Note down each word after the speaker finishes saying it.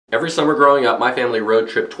Every summer growing up, my family road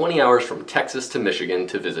tripped 20 hours from Texas to Michigan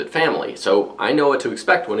to visit family, so I know what to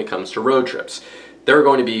expect when it comes to road trips. There are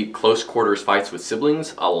going to be close quarters fights with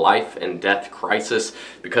siblings, a life and death crisis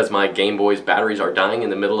because my Game Boy's batteries are dying in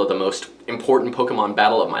the middle of the most important Pokemon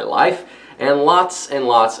battle of my life, and lots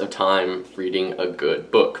of time reading a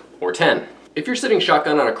good book, or 10. If you're sitting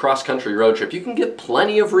shotgun on a cross-country road trip, you can get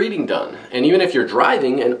plenty of reading done. And even if you're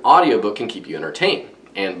driving, an audiobook can keep you entertained.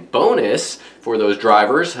 And bonus, for those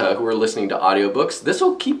drivers who are listening to audiobooks, this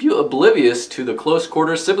will keep you oblivious to the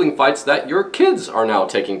close-quarters sibling fights that your kids are now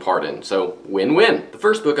taking part in. So, win-win. The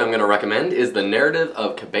first book I'm going to recommend is The Narrative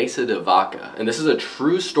of Cabeza de Vaca. And this is a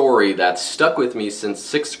true story that's stuck with me since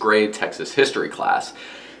 6th grade Texas history class.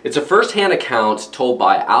 It's a first-hand account told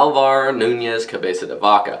by Alvar Núñez Cabeza de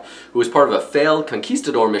Vaca, who was part of a failed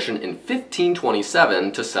conquistador mission in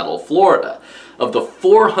 1527 to settle Florida. Of the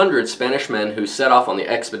 400 Spanish men who set off on the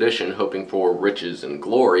expedition hoping for riches and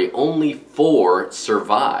glory, only 4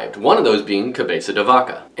 survived, one of those being Cabeza de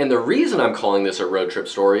Vaca. And the reason I'm calling this a road trip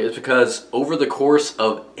story is because over the course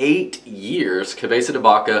of 8 years, Cabeza de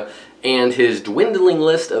Vaca and his dwindling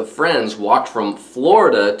list of friends walked from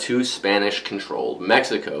Florida to Spanish-controlled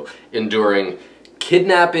Mexico, enduring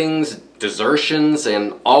kidnappings, desertions,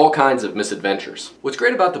 and all kinds of misadventures. What's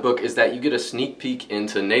great about the book is that you get a sneak peek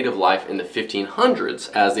into native life in the 1500s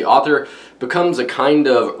as the author becomes a kind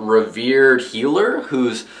of revered healer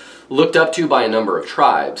who's looked up to by a number of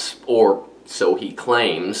tribes, or so he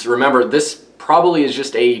claims. Remember, this probably is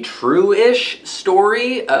just a true-ish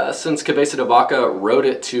story, since Cabeza de Vaca wrote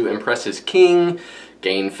it to impress his king,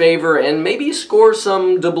 gain favor, and maybe score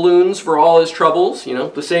some doubloons for all his troubles. You know,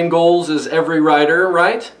 the same goals as every writer,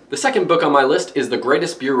 right? The second book on my list is The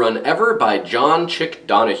Greatest Beer Run Ever by John Chick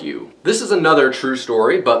Donohue. This is another true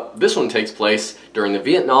story, but this one takes place during the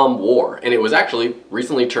Vietnam War, and it was actually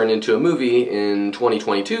recently turned into a movie in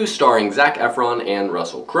 2022 starring Zac Efron and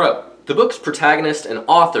Russell Crowe. The book's protagonist and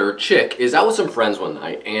author, Chick, is out with some friends one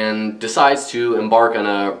night and decides to embark on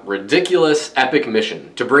a ridiculous, epic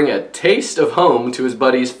mission to bring a taste of home to his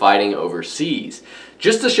buddies fighting overseas,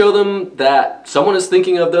 just to show them that someone is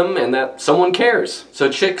thinking of them and that someone cares. So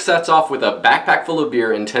Chick sets off with a backpack full of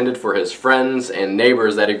beer intended for his friends and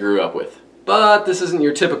neighbors that he grew up with. But this isn't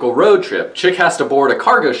your typical road trip. Chick has to board a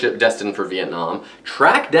cargo ship destined for Vietnam,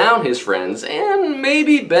 track down his friends, and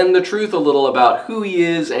maybe bend the truth a little about who he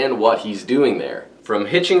is and what he's doing there. From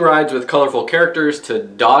hitching rides with colorful characters to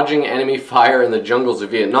dodging enemy fire in the jungles of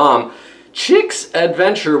Vietnam, Chick's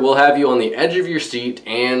adventure will have you on the edge of your seat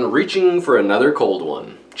and reaching for another cold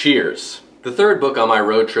one. Cheers. The third book on my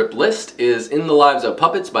road trip list is In the Lives of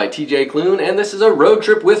Puppets by T.J. Klune, and this is a road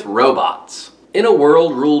trip with robots. In a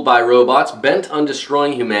world ruled by robots bent on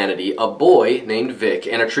destroying humanity, a boy named Vic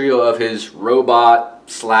and a trio of his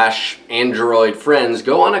robot/android friends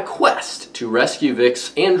go on a quest to rescue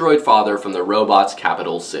Vic's android father from the robot's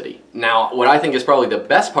capital city. Now, what I think is probably the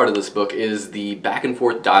best part of this book is the back and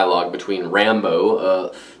forth dialogue between Rambo,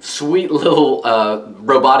 a sweet little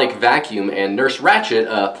robotic vacuum, and Nurse Ratchet,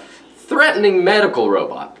 a threatening medical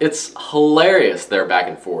robot. It's hilarious, their back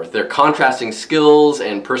and forth. Their contrasting skills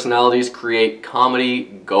and personalities create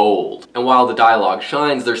comedy gold. And while the dialogue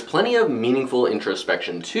shines, there's plenty of meaningful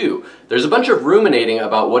introspection too. There's a bunch of ruminating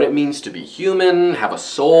about what it means to be human, have a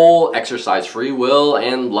soul, exercise free will,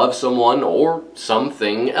 and love someone or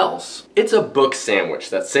something else. It's a book sandwich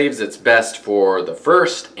that saves its best for the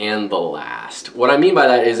first and the last. What I mean by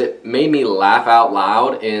that is it made me laugh out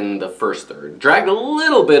loud in the first third, dragged a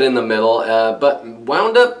little bit in the middle, but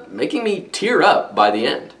wound up making me tear up by the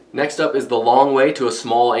end. Next up is The Long Way to a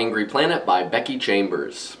Small Angry Planet by Becky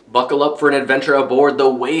Chambers. Buckle up for an adventure aboard the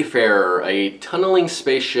Wayfarer, a tunneling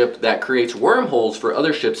spaceship that creates wormholes for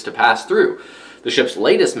other ships to pass through. The ship's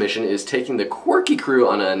latest mission is taking the quirky crew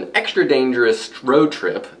on an extra dangerous road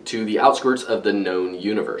trip to the outskirts of the known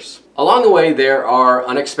universe. Along the way, there are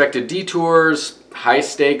unexpected detours,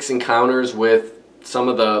 high-stakes encounters with some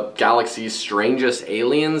of the galaxy's strangest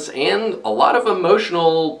aliens, and a lot of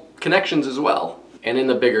emotional connections as well. And in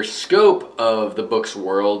the bigger scope of the book's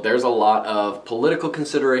world, there's a lot of political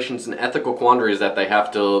considerations and ethical quandaries that they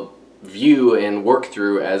have to view and work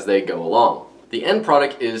through as they go along. The end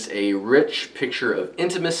product is a rich picture of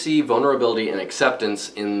intimacy, vulnerability, and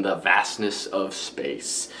acceptance in the vastness of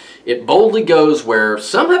space. It boldly goes where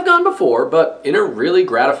some have gone before, but in a really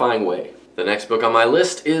gratifying way. The next book on my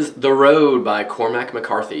list is The Road by Cormac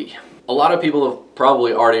McCarthy. A lot of people have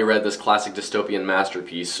probably already read this classic dystopian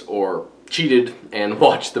masterpiece, or cheated and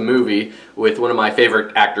watched the movie with one of my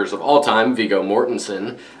favorite actors of all time, Viggo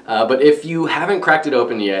Mortensen. But if you haven't cracked it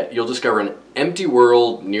open yet, you'll discover an empty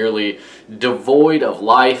world nearly devoid of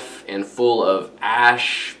life and full of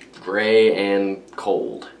ash, gray and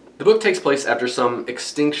cold. The book takes place after some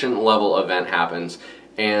extinction level event happens,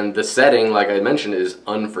 and the setting, like I mentioned, is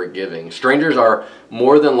unforgiving. Strangers are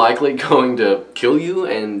more than likely going to kill you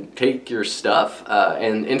and take your stuff,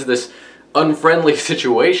 and into this unfriendly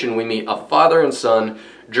situation we meet a father and son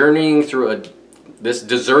journeying through this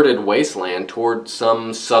deserted wasteland toward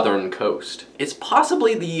some southern coast. It's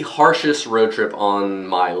possibly the harshest road trip on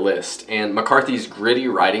my list, and McCarthy's gritty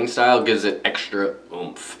writing style gives it extra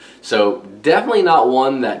oomph. So definitely not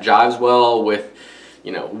one that jives well with,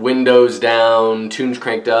 you know, windows down, tunes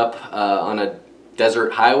cranked up on a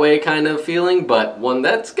desert highway kind of feeling, but one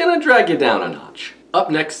that's gonna drag you down a notch. Up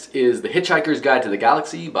next is The Hitchhiker's Guide to the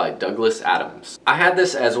Galaxy by Douglas Adams. I had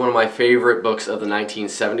this as one of my favorite books of the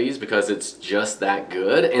 1970s because it's just that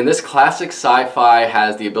good, and this classic sci-fi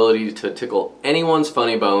has the ability to tickle anyone's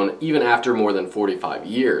funny bone even after more than 45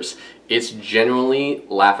 years. It's genuinely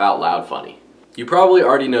laugh out loud funny. You probably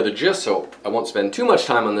already know the gist, so I won't spend too much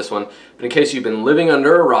time on this one, but in case you've been living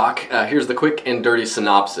under a rock, here's the quick and dirty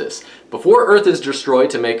synopsis. Before Earth is destroyed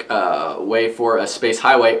to make way for a space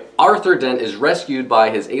highway, Arthur Dent is rescued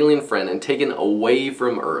by his alien friend and taken away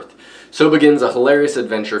from Earth. So begins a hilarious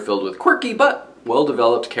adventure filled with quirky but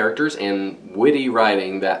well-developed characters and witty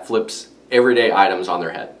writing that flips everyday items on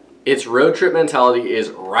their head. Its road trip mentality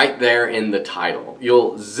is right there in the title.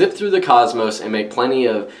 You'll zip through the cosmos and make plenty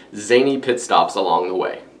of zany pit stops along the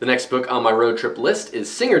way. The next book on my road trip list is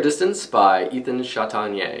Singer Distance by Ethan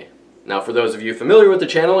Chatagnier. Now, for those of you familiar with the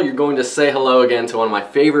channel, you're going to say hello again to one of my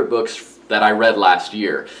favorite books that I read last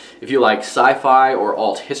year. If you like sci-fi or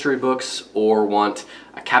alt history books or want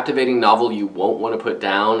a captivating novel you won't want to put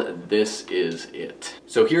down, this is it.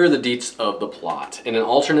 So here are the deets of the plot. In an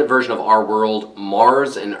alternate version of our world,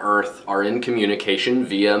 Mars and Earth are in communication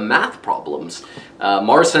via math problems.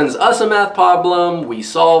 Mars sends us a math problem, we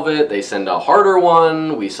solve it, they send a harder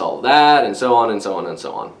one, we solve that, and so on and so on and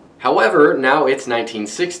so on. However, now it's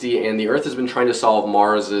 1960 and the Earth has been trying to solve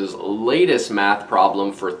Mars's latest math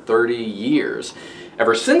problem for 30 years.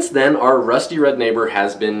 Ever since then, our rusty red neighbor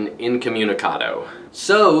has been incommunicado.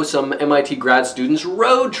 So, some MIT grad students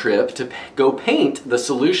road trip to go paint the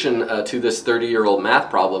solution to this 30-year-old math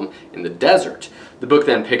problem in the desert. The book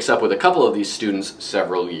then picks up with a couple of these students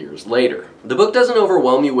several years later. The book doesn't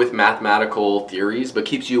overwhelm you with mathematical theories, but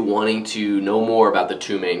keeps you wanting to know more about the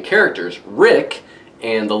two main characters, Rick,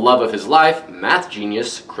 and the love of his life, math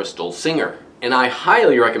genius Crystal Singer. And I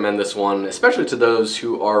highly recommend this one, especially to those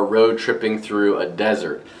who are road tripping through a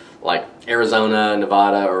desert, like Arizona,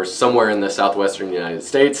 Nevada, or somewhere in the southwestern United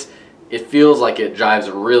States. It feels like it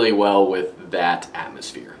jives really well with that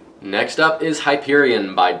atmosphere. Next up is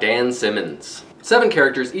Hyperion by Dan Simmons. 7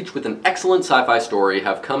 characters, each with an excellent sci-fi story,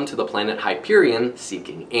 have come to the planet Hyperion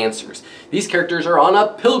seeking answers. These characters are on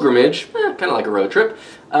a pilgrimage, kind of like a road trip,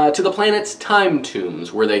 to the planet's time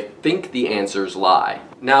tombs, where they think the answers lie.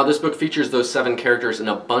 Now, this book features those 7 characters in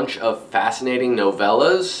a bunch of fascinating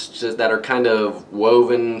novellas that are kind of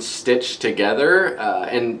woven, stitched together,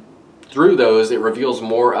 and through those, it reveals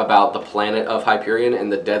more about the planet of Hyperion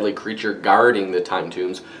and the deadly creature guarding the time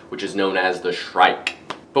tombs, which is known as the Shrike.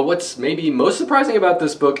 But what's maybe most surprising about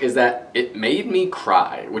this book is that it made me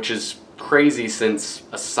cry, which is crazy since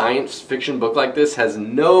a science fiction book like this has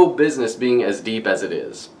no business being as deep as it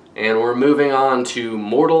is. And we're moving on to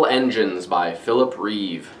Mortal Engines by Philip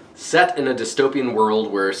Reeve. Set in a dystopian world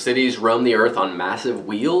where cities roam the earth on massive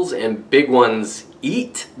wheels and big ones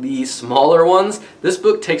eat the smaller ones, this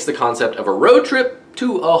book takes the concept of a road trip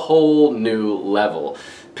to a whole new level.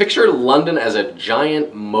 Picture London as a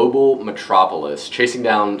giant mobile metropolis chasing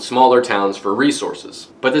down smaller towns for resources.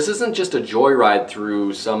 But this isn't just a joyride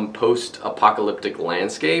through some post-apocalyptic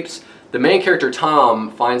landscapes. The main character,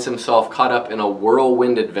 Tom, finds himself caught up in a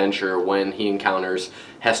whirlwind adventure when he encounters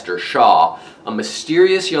Hester Shaw, a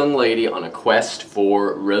mysterious young lady on a quest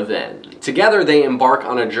for revenge. Together, they embark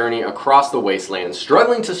on a journey across the wasteland,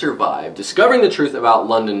 struggling to survive, discovering the truth about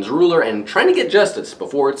London's ruler, and trying to get justice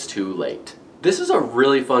before it's too late. This is a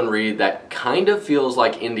really fun read that kind of feels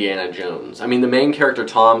like Indiana Jones. I mean, the main character,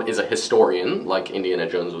 Tom, is a historian, like Indiana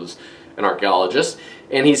Jones was an archaeologist,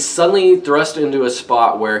 and he's suddenly thrust into a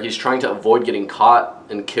spot where he's trying to avoid getting caught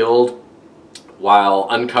and killed while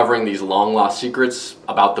uncovering these long-lost secrets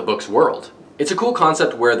about the book's world. It's a cool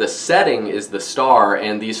concept where the setting is the star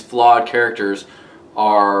and these flawed characters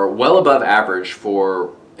are well above average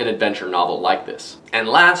for an adventure novel like this. And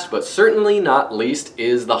last, but certainly not least,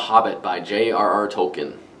 is The Hobbit by J.R.R.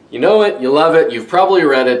 Tolkien. You know it, you love it, you've probably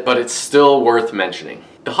read it, but it's still worth mentioning.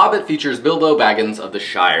 The Hobbit features Bilbo Baggins of the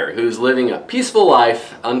Shire, who's living a peaceful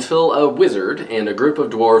life until a wizard and a group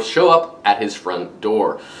of dwarves show up at his front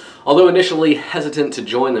door. Although initially hesitant to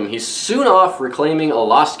join them, he's soon off reclaiming a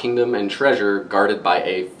lost kingdom and treasure guarded by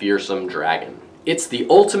a fearsome dragon. It's the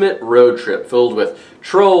ultimate road trip filled with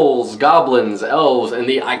trolls, goblins, elves, and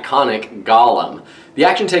the iconic Golem. The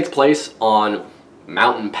action takes place on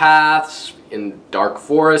mountain paths, in dark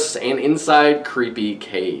forests, and inside creepy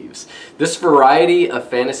caves. This variety of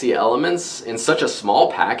fantasy elements in such a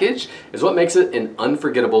small package is what makes it an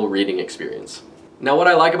unforgettable reading experience. Now, what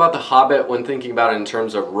I like about The Hobbit when thinking about it in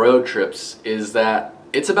terms of road trips is that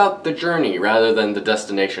it's about the journey rather than the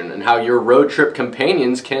destination, and how your road trip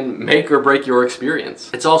companions can make or break your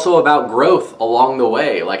experience. It's also about growth along the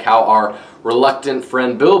way, like how our reluctant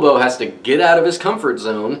friend Bilbo has to get out of his comfort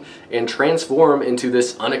zone and transform into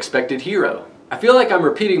this unexpected hero. I feel like I'm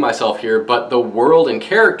repeating myself here, but the world and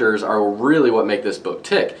characters are really what make this book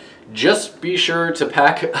tick. Just be sure to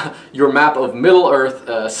pack your map of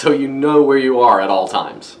Middle-earth so you know where you are at all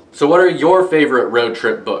times. So what are your favorite road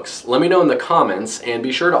trip books? Let me know in the comments, and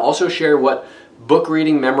be sure to also share what book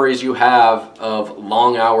reading memories you have of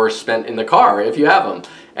long hours spent in the car, if you have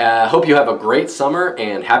them. Hope you have a great summer,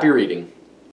 and happy reading.